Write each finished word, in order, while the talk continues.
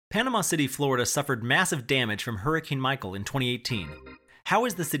Panama City, Florida suffered massive damage from Hurricane Michael in 2018. How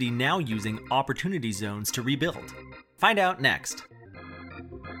is the city now using opportunity zones to rebuild? Find out next.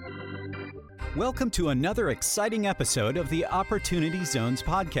 Welcome to another exciting episode of the Opportunity Zones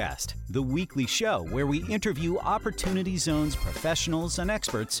podcast, the weekly show where we interview Opportunity Zones professionals and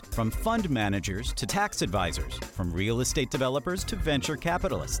experts, from fund managers to tax advisors, from real estate developers to venture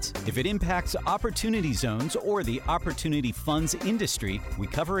capitalists. If it impacts Opportunity Zones or the opportunity funds industry, we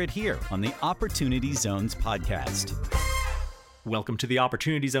cover it here on the Opportunity Zones podcast. Welcome to the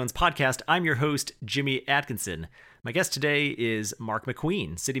Opportunity Zones podcast. I'm your host, Jimmy Atkinson. My guest today is Mark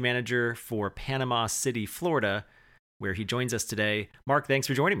McQueen, City Manager for Panama City, Florida, where he joins us today. Mark, thanks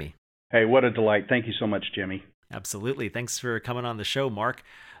for joining me. Hey, what a delight. Thank you so much, Jimmy. Absolutely. Thanks for coming on the show, Mark.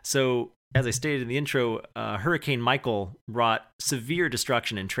 So, as I stated in the intro, Hurricane Michael brought severe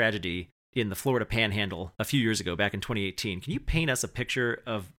destruction and tragedy in the Florida Panhandle a few years ago, back in 2018. Can you paint us a picture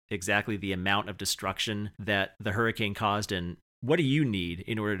of exactly the amount of destruction that the hurricane caused, and what do you need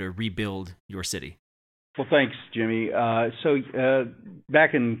in order to rebuild your city? Well, thanks, Jimmy.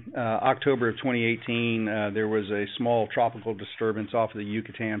 Back in October of 2018, there was a small tropical disturbance off of the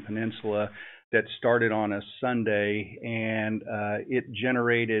Yucatan Peninsula that started on a Sunday, and it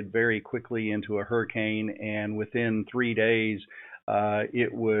generated very quickly into a hurricane, and within 3 days,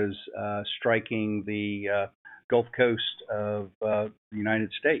 it was striking the Gulf Coast of the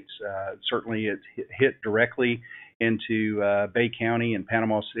United States. Certainly, it hit directly into Bay County and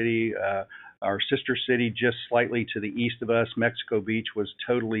Panama City. Our sister city just slightly to the east of us, Mexico Beach, was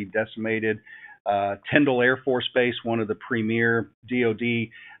totally decimated. Tyndall Air Force Base, one of the premier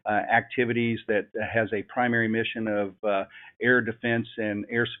DoD activities that has a primary mission of air defense and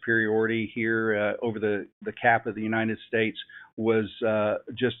air superiority here over the cap of the United States, was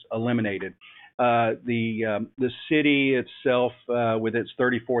just eliminated. The city itself, with its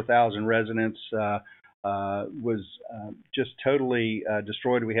 34,000 residents, was just totally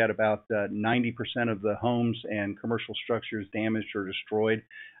destroyed. We had about 90% of the homes and commercial structures damaged or destroyed.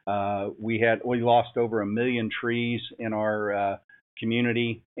 We lost over 1 million trees in our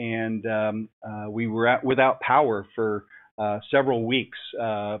community, and we were without power for several weeks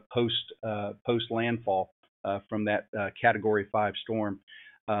post landfall from that Category 5 storm.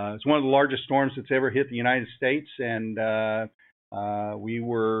 It's one of the largest storms that's ever hit the United States, and we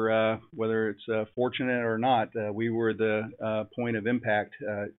were, whether it's fortunate or not, we were the point of impact,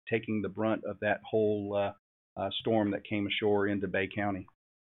 taking the brunt of that whole storm that came ashore into Bay County.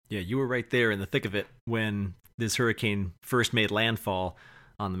 Yeah, you were right there in the thick of it when this hurricane first made landfall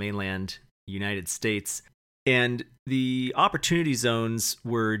on the mainland United States. And the opportunity zones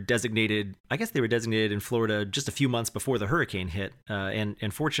were designated, I guess they were designated in Florida just a few months before the hurricane hit.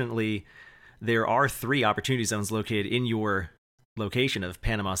 And fortunately, there are 3 opportunity zones located in your location of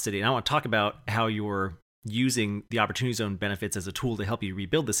Panama City. And I want to talk about how you're using the opportunity zone benefits as a tool to help you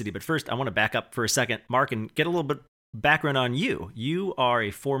rebuild the city. But first, I want to back up for a second, Mark, and get a little bit background on you. You are a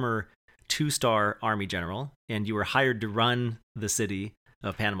former 2-star Army general, and you were hired to run the city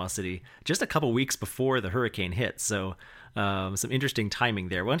of Panama City just a couple weeks before the hurricane hit. So some interesting timing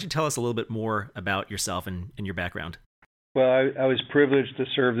there. Why don't you tell us a little bit more about yourself and your background? Well, I was privileged to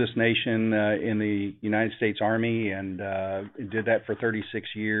serve this nation in the United States Army, and did that for 36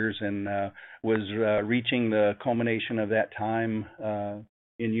 years, and was reaching the culmination of that time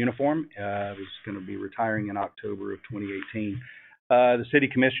in uniform. I was going to be retiring in October of 2018. The city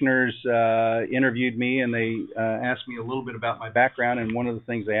commissioners interviewed me, and they asked me a little bit about my background, and one of the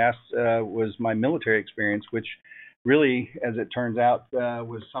things they asked was my military experience, which really, as it turns out,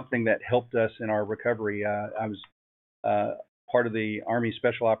 was something that helped us in our recovery. I was part of the Army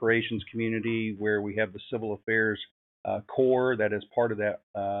Special Operations community, where we have the Civil Affairs Corps that is part of that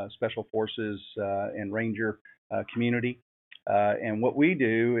Special Forces and Ranger community. And what we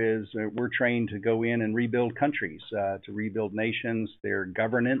do is we're trained to go in and rebuild countries, to rebuild nations, their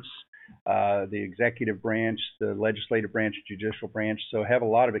governance, the executive branch, the legislative branch, judicial branch. So have a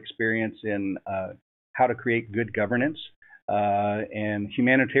lot of experience in how to create good governance. And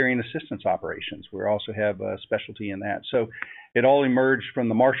humanitarian assistance operations. We also have a specialty in that. So it all emerged from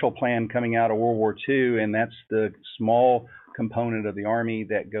the Marshall Plan coming out of World War II, and that's the small component of the Army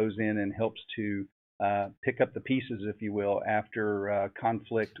that goes in and helps to pick up the pieces, if you will, after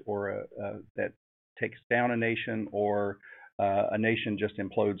conflict or that takes down a nation, or a nation just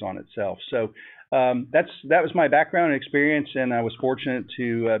implodes on itself. So that was my background and experience, and I was fortunate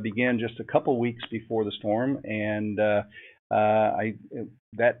to begin just a couple weeks before the storm. And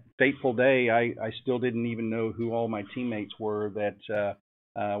that fateful day, I still didn't even know who all my teammates were that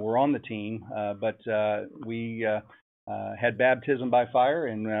were on the team, but we had baptism by fire,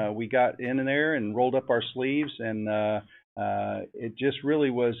 and we got in there and rolled up our sleeves, and it just really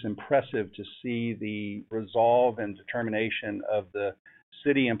was impressive to see the resolve and determination of the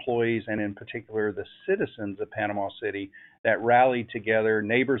city employees, and in particular the citizens of Panama City, that rallied together,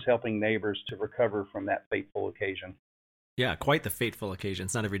 neighbors helping neighbors, to recover from that fateful occasion. Yeah, quite the fateful occasion.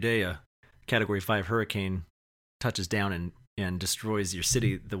 It's not every day a Category 5 hurricane touches down and destroys your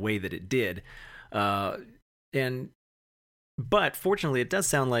city the way that it did. But fortunately, it does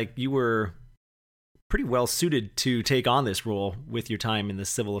sound like you were pretty well suited to take on this role with your time in the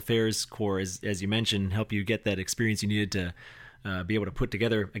Civil Affairs Corps, as you mentioned, help you get that experience you needed to be able to put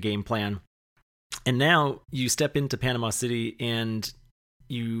together a game plan. And now you step into Panama City and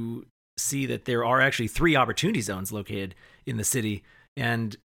you see that there are actually 3 opportunity zones located in the city.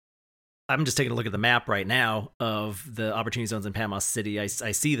 And I'm just taking a look at the map right now of the opportunity zones in Panama City. I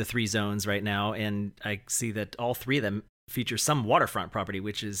see the 3 zones right now, and I see that all 3 of them feature some waterfront property,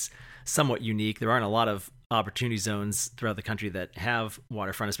 which is somewhat unique. There aren't a lot of opportunity zones throughout the country that have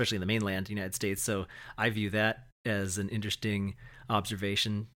waterfront, especially in the mainland United States. So I view that as an interesting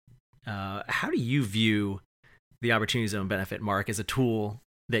observation. How do you view the opportunity zone benefit, Mark, as a tool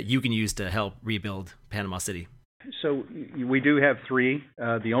that you can use to help rebuild Panama City? So we do have 3.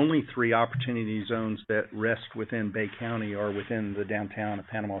 The only 3 opportunity zones that rest within Bay County are within the downtown of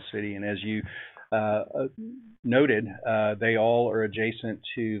Panama City. And as you noted, they all are adjacent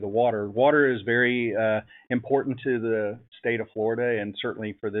to the water. Water is very important to the state of Florida, and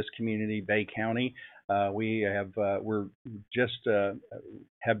certainly for this community, Bay County. Have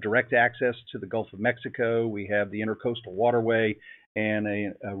direct access to the Gulf of Mexico. We have the Intercoastal Waterway and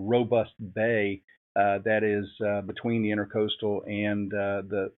a robust bay that is between the Intercoastal and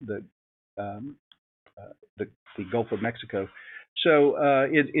the Gulf of Mexico. So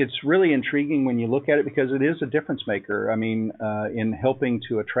it's really intriguing when you look at it, because it is a difference maker. I mean, in helping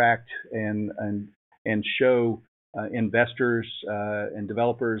to attract and show investors and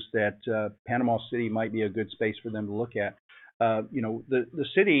developers that Panama City might be a good space for them to look at. The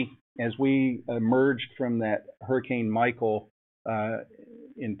city, as we emerged from that Hurricane Michael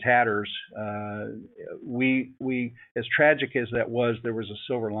in tatters, we as tragic as that was, there was a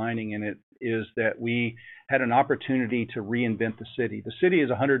silver lining in it, is that we had an opportunity to reinvent the city. The city is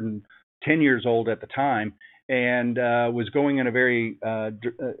 110 years old at the time, and was going in a very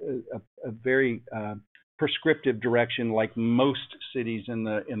prescriptive direction, like most cities in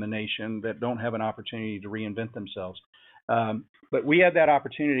the nation that don't have an opportunity to reinvent themselves. But we had that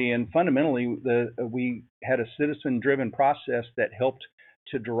opportunity, and fundamentally, we had a citizen-driven process that helped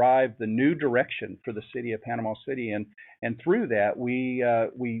to drive the new direction for the city of Panama City. And through that, we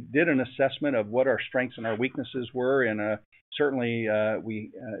did an assessment of what our strengths and our weaknesses were. And certainly,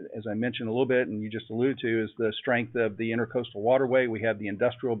 as I mentioned a little bit, and you just alluded to, is the strength of the Intercoastal Waterway. We have the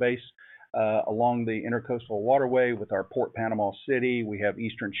industrial base along the Intercoastal Waterway with our Port Panama City. We have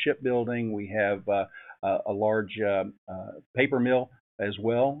Eastern Shipbuilding. We have a large paper mill as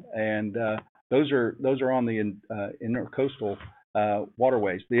well, and those are on the Intercoastal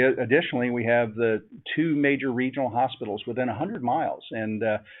waterways. Additionally, we have the 2 major regional hospitals within 100 miles, and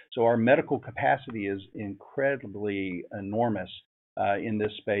so our medical capacity is incredibly enormous in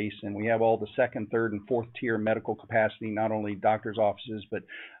this space, and we have all the 2nd, 3rd, and 4th tier medical capacity, not only doctors' offices, but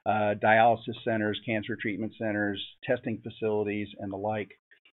dialysis centers, cancer treatment centers, testing facilities, and the like.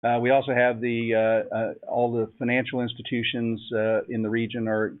 We also have all the financial institutions in the region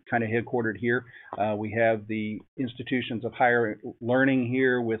are kind of headquartered here. We have the institutions of higher learning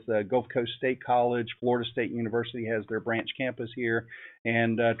here with Gulf Coast State College. Florida State University has their branch campus here,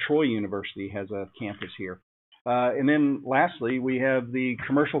 and Troy University has a campus here. And then lastly, we have the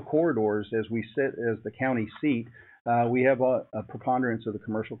commercial corridors. As we sit as the county seat, we have a preponderance of the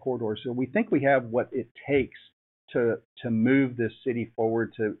commercial corridors. So we think we have what it takes to move this city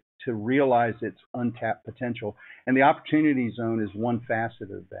forward, to realize its untapped potential. And the opportunity zone is one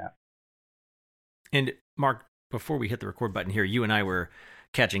facet of that. And Mark, before we hit the record button here, you and I were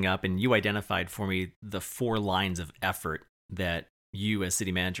catching up, and you identified for me the 4 lines of effort that you as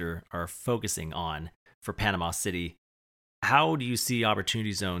city manager are focusing on for Panama City. How do you see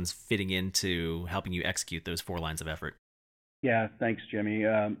opportunity zones fitting into helping you execute those 4 lines of effort? Yeah, thanks, Jimmy.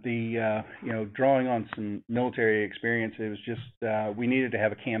 Drawing on some military experience, it was just we needed to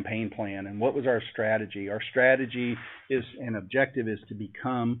have a campaign plan. And what was our strategy? Our strategy and objective is to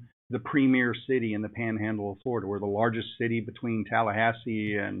become the premier city in the Panhandle of Florida. We're the largest city between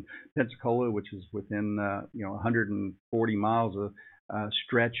Tallahassee and Pensacola, which is within 140 miles of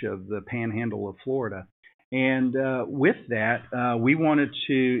stretch of the Panhandle of Florida. And with that, we wanted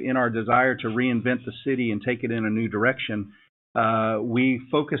to, in our desire to reinvent the city and take it in a new direction, we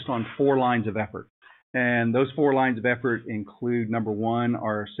focused on 4 lines of effort. And those 4 lines of effort include, number one,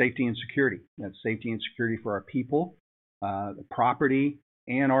 our safety and security. That's safety and security for our people, the property,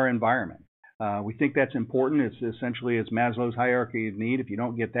 and our environment. We think that's important. It's essentially it's Maslow's hierarchy of need. If you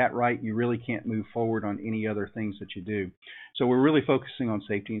don't get that right, you really can't move forward on any other things that you do. So we're really focusing on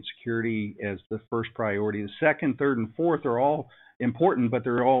safety and security as the first priority. The second, third, and fourth are all important, but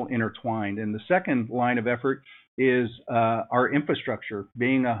they're all intertwined. And the second line of effort is our infrastructure.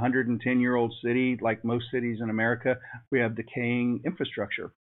 Being a 110-year-old city, like most cities in America, we have decaying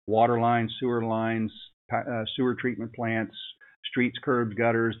infrastructure, water lines, sewer treatment plants, streets, curbs,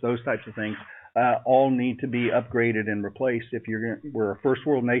 gutters, those types of things, all need to be upgraded and replaced. We're a first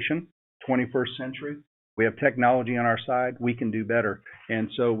world nation, 21st century. We have technology on our side. We can do better. And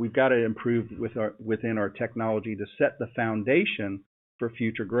so we've got to improve within our technology to set the foundation for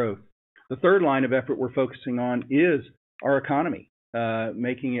future growth. The third line of effort we're focusing on is our economy,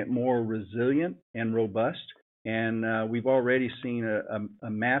 making it more resilient and robust. And we've already seen a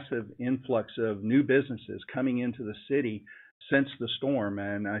massive influx of new businesses coming into the city since the storm.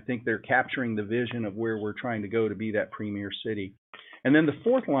 And I think they're capturing the vision of where we're trying to go to be that premier city. And then the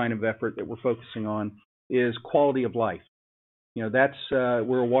fourth line of effort that we're focusing on is quality of life.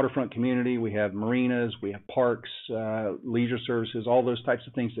 We're a waterfront community. We have marinas, we have parks, leisure services, all those types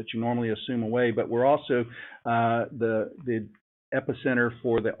of things that you normally assume away. But we're also the epicenter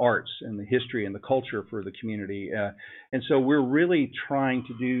for the arts and the history and the culture for the community. And so we're really trying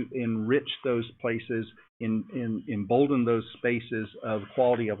to enrich those places, embolden those spaces of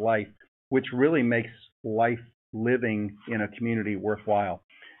quality of life, which really makes life living in a community worthwhile.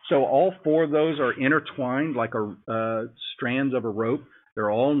 So all 4 of those are intertwined like strands of a rope.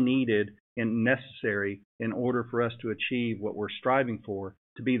 They're all needed and necessary in order for us to achieve what we're striving for,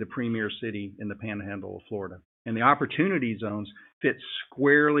 to be the premier city in the Panhandle of Florida. And the opportunity zones fit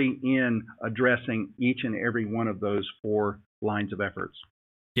squarely in addressing each and every one of those 4 lines of efforts.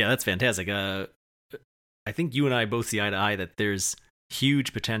 Yeah, that's fantastic. I think you and I both see eye to eye that there's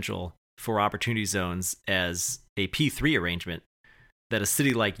huge potential for opportunity zones as a P3 arrangement that a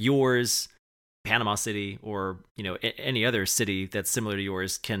city like yours, Panama City, or any other city that's similar to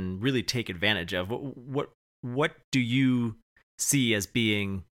yours can really take advantage of. What do you see as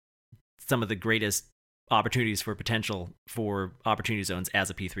being some of the greatest opportunities for potential for opportunity zones as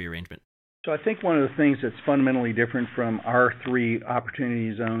a P3 arrangement? So I think one of the things that's fundamentally different from our 3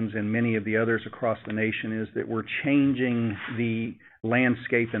 opportunity zones and many of the others across the nation is that we're changing the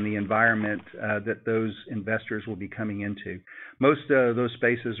landscape and the environment that those investors will be coming into. Most of those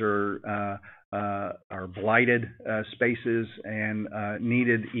spaces are blighted spaces and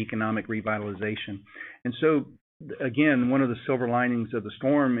needed economic revitalization. And so, again, one of the silver linings of the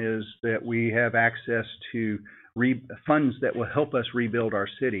storm is that we have access to funds that will help us rebuild our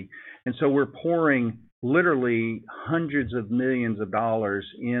city. And so we're pouring literally hundreds of millions of dollars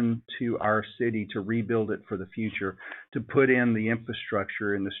into our city to rebuild it for the future, to put in the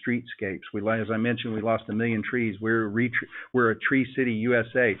infrastructure and the streetscapes. As I mentioned, we lost 1 million trees. We're a Tree City,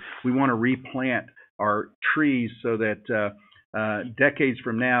 USA. We want to replant our trees so that decades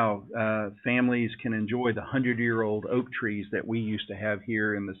from now, families can enjoy the 100-year-old oak trees that we used to have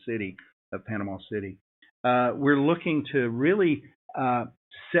here in the city of Panama City. We're looking to really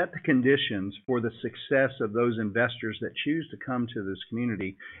set the conditions for the success of those investors that choose to come to this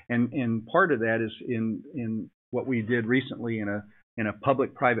community, and part of that is in what we did recently in a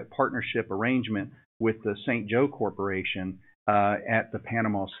public-private partnership arrangement with the St. Joe Corporation at the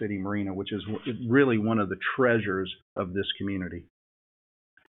Panama City Marina, which is really one of the treasures of this community.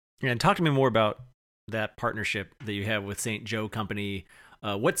 And talk to me more about that partnership that you have with St. Joe Company.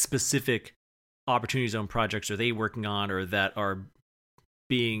 What specific Opportunity Zone projects are they working on, or that are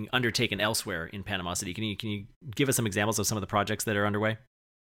being undertaken elsewhere in Panama City? Can you give us some examples of some of the projects that are underway?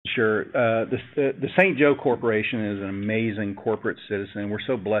 Sure. The St. Joe Corporation is an amazing corporate citizen. We're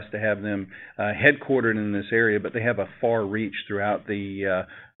so blessed to have them headquartered in this area, but they have a far reach throughout the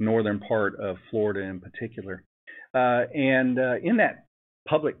northern part of Florida in particular. And in that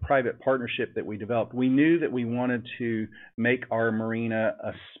public-private partnership that we developed, we knew that we wanted to make our marina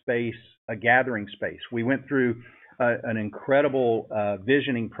a gathering space. We went through an incredible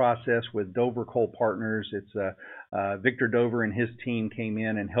visioning process with Dover Coal Partners. It's Victor Dover and his team came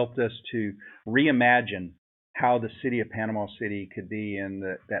in and helped us to reimagine how the city of Panama City could be, and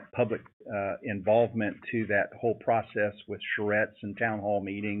that public involvement to that whole process with charrettes and town hall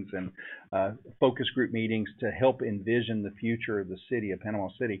meetings and focus group meetings to help envision the future of the city of Panama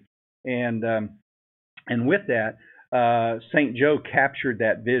City. And And with that, St. Joe captured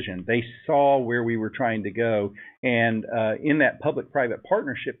that vision. They saw where we were trying to go. And in that public-private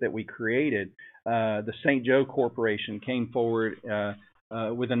partnership that we created, the St. Joe Corporation came forward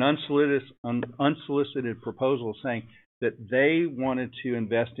with an unsolicited proposal saying that they wanted to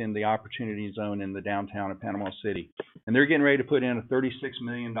invest in the Opportunity Zone in the downtown of Panama City. And they're getting ready to put in a $36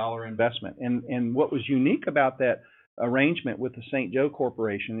 million investment. And what was unique about that arrangement with the St. Joe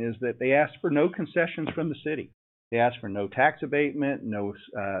Corporation is that they asked for no concessions from the city. They asked for no tax abatement, no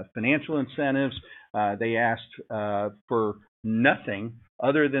financial incentives. They asked for nothing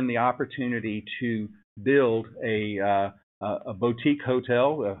other than the opportunity to build a boutique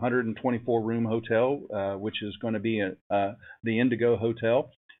hotel, a 124-room hotel, which is going to be the Indigo Hotel,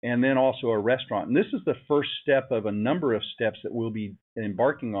 and then also a restaurant. And this is the first step of a number of steps that we'll be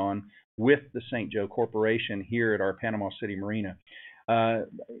embarking on with the St. Joe Corporation here at our Panama City Marina.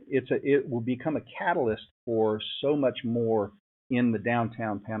 It will become a catalyst for so much more in the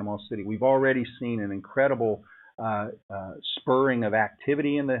downtown Panama City. We've already seen an incredible spurring of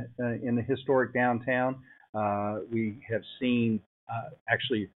activity in the historic downtown. We have seen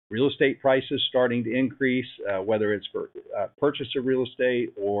actually real estate prices starting to increase, whether it's for purchase of real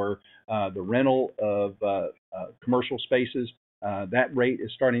estate or the rental of commercial spaces. That rate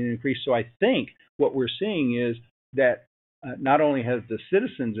is starting to increase. So I think what we're seeing is that not only have the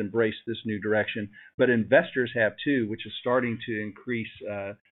citizens embraced this new direction, but investors have too, which is starting to increase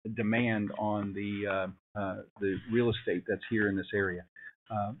demand on the real estate that's here in this area.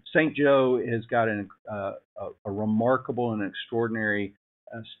 St. Joe has got a remarkable and extraordinary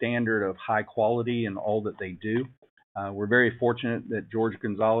standard of high quality in all that they do. We're very fortunate that George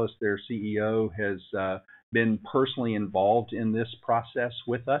Gonzalez, their CEO, has been personally involved in this process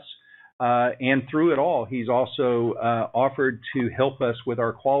with us. And through it all, he's also offered to help us with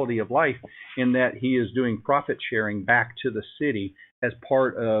our quality of life in that he is doing profit sharing back to the city as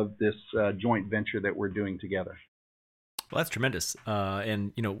part of this joint venture that we're doing together. Well, that's tremendous.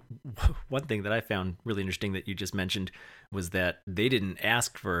 And, one thing that I found really interesting that you just mentioned was that they didn't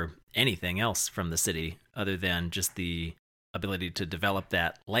ask for anything else from the city other than just the ability to develop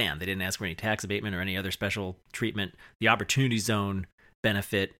that land. They didn't ask for any tax abatement or any other special treatment. The Opportunity Zone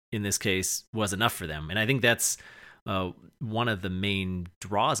benefit in this case was enough for them. And I think that's one of the main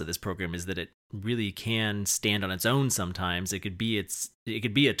draws of this program is that it really can stand on its own sometimes. It could be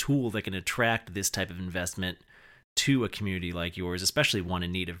a tool that can attract this type of investment to a community like yours, especially one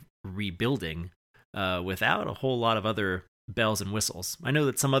in need of rebuilding, without a whole lot of other bells and whistles. I know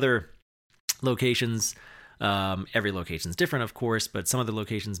that some other locations, every location is different, of course, but some other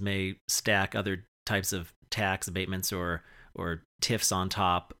locations may stack other types of tax abatements or TIFs on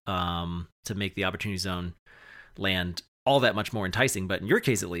top to make the Opportunity Zone land all that much more enticing. But in your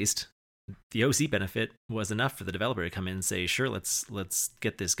case, at least, the OC benefit was enough for the developer to come in and say, "Sure, let's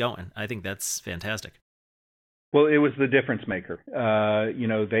get this going." I think that's fantastic. Well, it was the difference maker.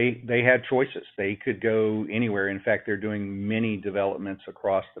 They had choices. They could go anywhere. In fact, they're doing many developments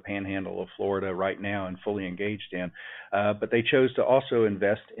across the panhandle of Florida right now and fully engaged in. But they chose to also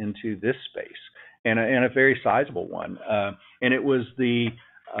invest into this space and a very sizable one. And it was the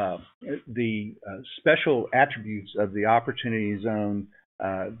special attributes of the Opportunity Zone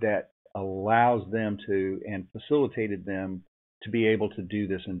that allows them to and facilitated them to be able to do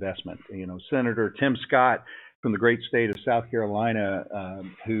this investment. Senator Tim Scott from the great state of South Carolina,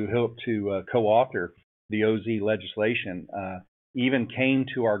 who helped to co-author the OZ legislation, even came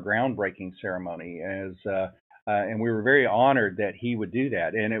to our groundbreaking ceremony and we were very honored that he would do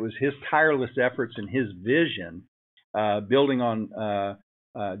that. And it was his tireless efforts and his vision, building on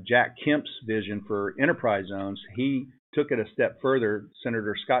Jack Kemp's vision for enterprise zones. He took it a step further.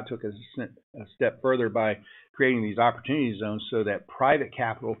 Senator Scott took it a step further by creating these Opportunity Zones so that private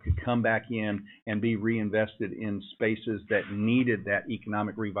capital could come back in and be reinvested in spaces that needed that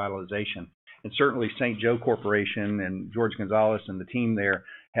economic revitalization. And certainly St. Joe Corporation and George Gonzalez and the team there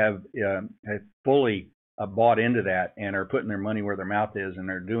have fully bought into that and are putting their money where their mouth is, and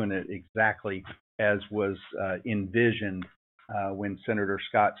they're doing it exactly as was envisioned when Senator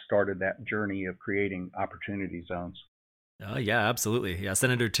Scott started that journey of creating Opportunity Zones. Yeah, absolutely. Yeah,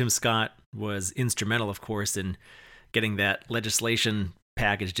 Senator Tim Scott was instrumental, of course, in getting that legislation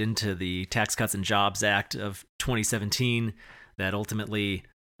packaged into the Tax Cuts and Jobs Act of 2017 that ultimately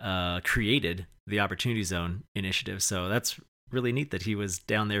created the Opportunity Zone initiative. So that's really neat that he was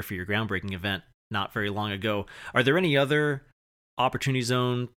down there for your groundbreaking event not very long ago. Are there any other Opportunity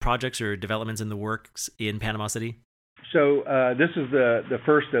Zone projects or developments in the works in Panama City? So this is the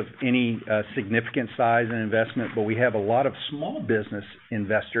first of any significant size and investment, but we have a lot of small business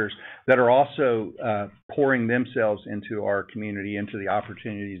investors that are also pouring themselves into our community, into the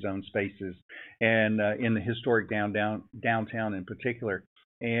Opportunity Zone spaces, and in the historic downtown in particular.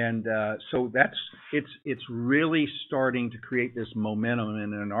 And so it's really starting to create this momentum,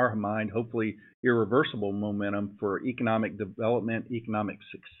 and in our mind, hopefully irreversible momentum for economic development, economic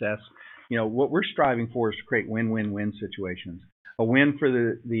success. You know, what we're striving for is to create win-win-win situations. A win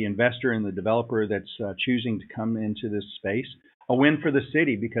for the investor and the developer that's choosing to come into this space. A win for the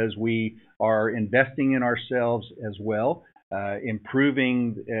city because we are investing in ourselves as well,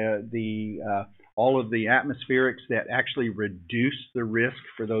 improving all of the atmospherics that actually reduce the risk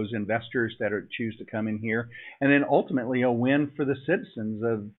for those investors that choose to come in here. And then ultimately a win for the citizens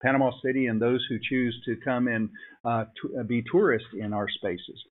of Panama City and those who choose to come and be tourists in our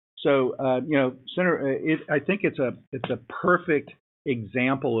spaces. So, Senator, I think it's a perfect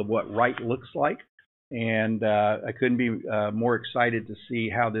example of what right looks like. And I couldn't be more excited to see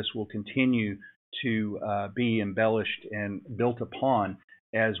how this will continue to be embellished and built upon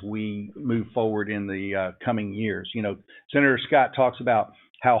as we move forward in the coming years. You know, Senator Scott talks about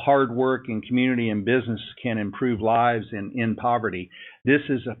how hard work and community and business can improve lives and end poverty. This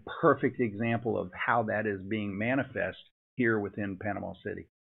is a perfect example of how that is being manifest here within Panama City.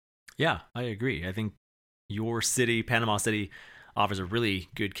 Yeah, I agree. I think your city, Panama City, offers a really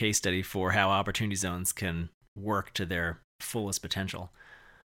good case study for how Opportunity Zones can work to their fullest potential.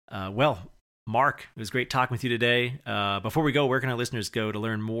 Well, Mark, it was great talking with you today. Before we go, where can our listeners go to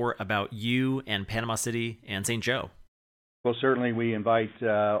learn more about you and Panama City and St. Joe? Well, certainly we invite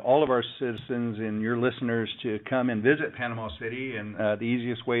all of our citizens and your listeners to come and visit Panama City. And the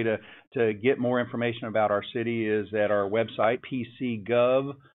easiest way to get more information about our city is at our website,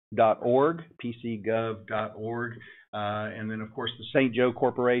 pcgov.org, pcgov.org. And then, of course, the St. Joe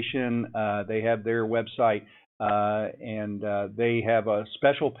Corporation, they have their website. And they have a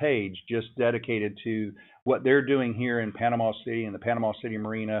special page just dedicated to what they're doing here in Panama City and the Panama City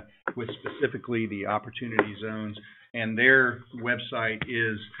Marina, with specifically the Opportunity Zones. And their website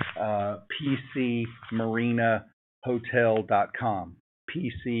is pcmarinahotel.com,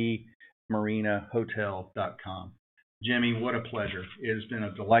 pcmarinahotel.com. Jimmy, what a pleasure. It has been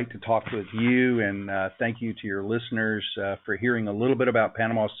a delight to talk with you, and thank you to your listeners for hearing a little bit about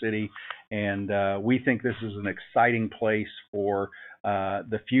Panama City. And we think this is an exciting place for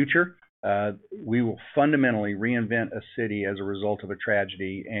the future. We will fundamentally reinvent a city as a result of a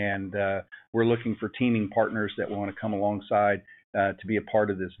tragedy, and we're looking for teaming partners that want to come alongside to be a part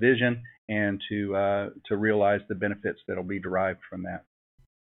of this vision and to realize the benefits that will be derived from that.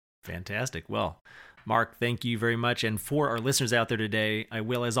 Fantastic. Well, Mark, thank you very much. And for our listeners out there today, I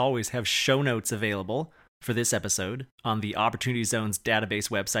will, as always, have show notes available for this episode on the Opportunity Zones database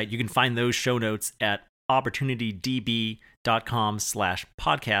website. You can find those show notes at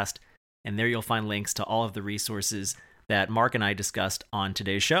opportunitydb.com/podcast. And there you'll find links to all of the resources that Mark and I discussed on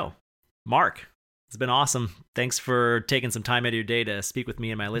today's show. Mark, it's been awesome. Thanks for taking some time out of your day to speak with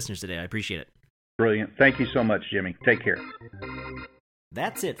me and my listeners today. I appreciate it. Brilliant. Thank you so much, Jimmy. Take care.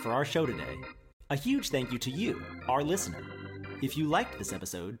 That's it for our show today. A huge thank you to you, our listener. If you liked this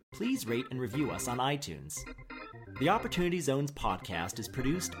episode, please rate and review us on iTunes. The Opportunity Zones podcast is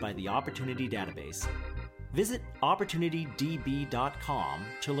produced by the Opportunity Database. Visit OpportunityDB.com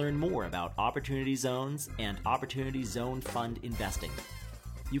to learn more about Opportunity Zones and Opportunity Zone Fund investing.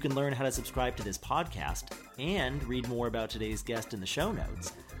 You can learn how to subscribe to this podcast and read more about today's guest in the show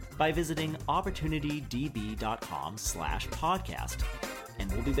notes by visiting OpportunityDB.com/podcast. And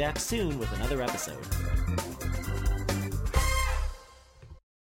we'll be back soon with another episode.